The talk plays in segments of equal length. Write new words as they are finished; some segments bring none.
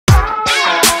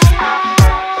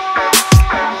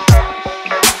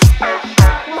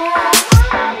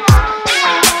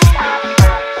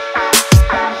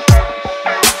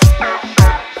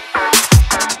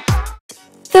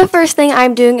first thing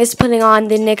I'm doing is putting on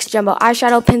the NYX Jumbo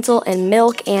Eyeshadow Pencil in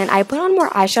Milk, and I put on more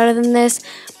eyeshadow than this,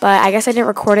 but I guess I didn't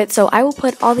record it, so I will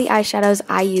put all the eyeshadows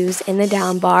I use in the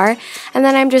down bar, and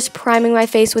then I'm just priming my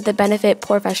face with the Benefit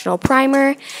Professional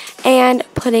Primer, and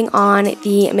putting on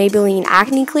the Maybelline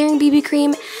Acne Clearing BB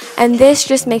Cream, and this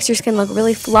just makes your skin look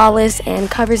really flawless and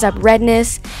covers up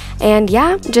redness, and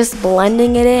yeah, just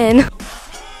blending it in.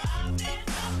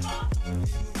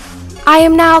 I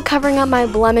am now covering up my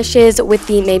blemishes with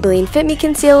the Maybelline Fit Me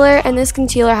Concealer, and this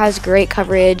concealer has great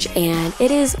coverage and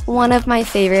it is one of my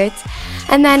favorites.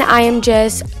 And then I am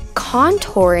just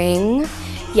contouring.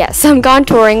 Yes, I'm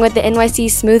contouring with the NYC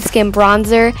Smooth Skin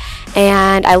Bronzer,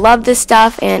 and I love this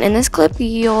stuff, and in this clip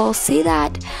you'll see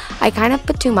that I kind of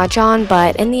put too much on,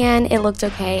 but in the end it looked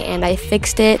okay and I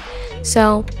fixed it,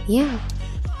 so yeah.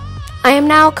 I am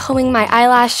now combing my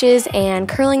eyelashes and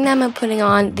curling them and putting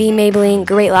on the Maybelline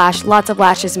Great Lash Lots of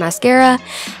Lashes Mascara.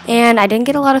 And I didn't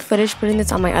get a lot of footage putting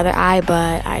this on my other eye,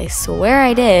 but I swear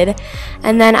I did.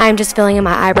 And then I'm just filling in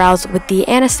my eyebrows with the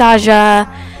Anastasia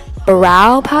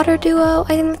Brow Powder Duo, I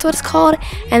think that's what it's called.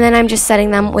 And then I'm just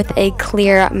setting them with a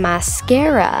clear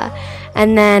mascara.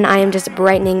 And then I am just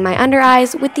brightening my under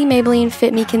eyes with the Maybelline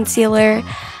Fit Me Concealer.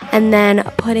 And then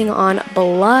putting on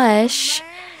blush.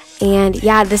 And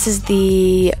yeah, this is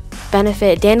the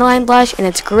Benefit Dandelion Blush, and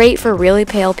it's great for really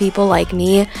pale people like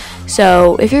me.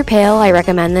 So if you're pale, I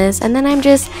recommend this. And then I'm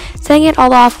just setting it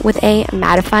all off with a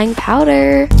mattifying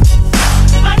powder.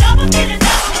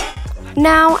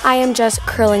 Now I am just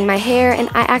curling my hair, and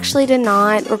I actually did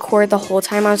not record the whole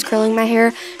time I was curling my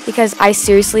hair because I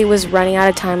seriously was running out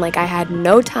of time. Like, I had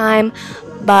no time.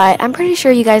 But I'm pretty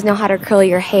sure you guys know how to curl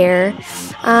your hair.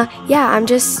 Yeah, I'm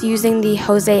just using the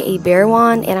Jose Hebert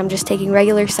wand, and I'm just taking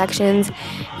regular sections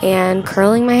and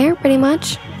curling my hair pretty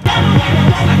much.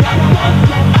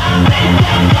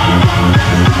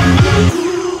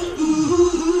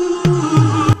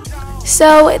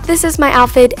 So this is my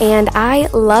outfit and I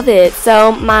love it.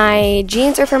 So my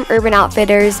jeans are from Urban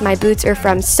Outfitters, my boots are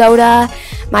from Soda,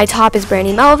 my top is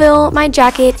Brandy Melville, my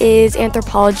jacket is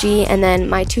Anthropologie, and then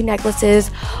my two necklaces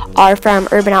are from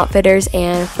Urban Outfitters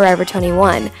and Forever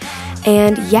 21.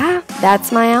 And yeah,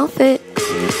 that's my outfit.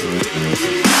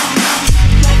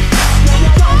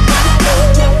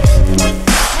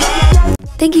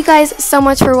 Thank you guys so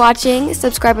much for watching.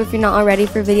 Subscribe if you're not already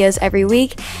for videos every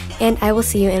week. And I will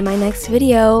see you in my next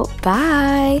video.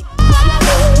 Bye!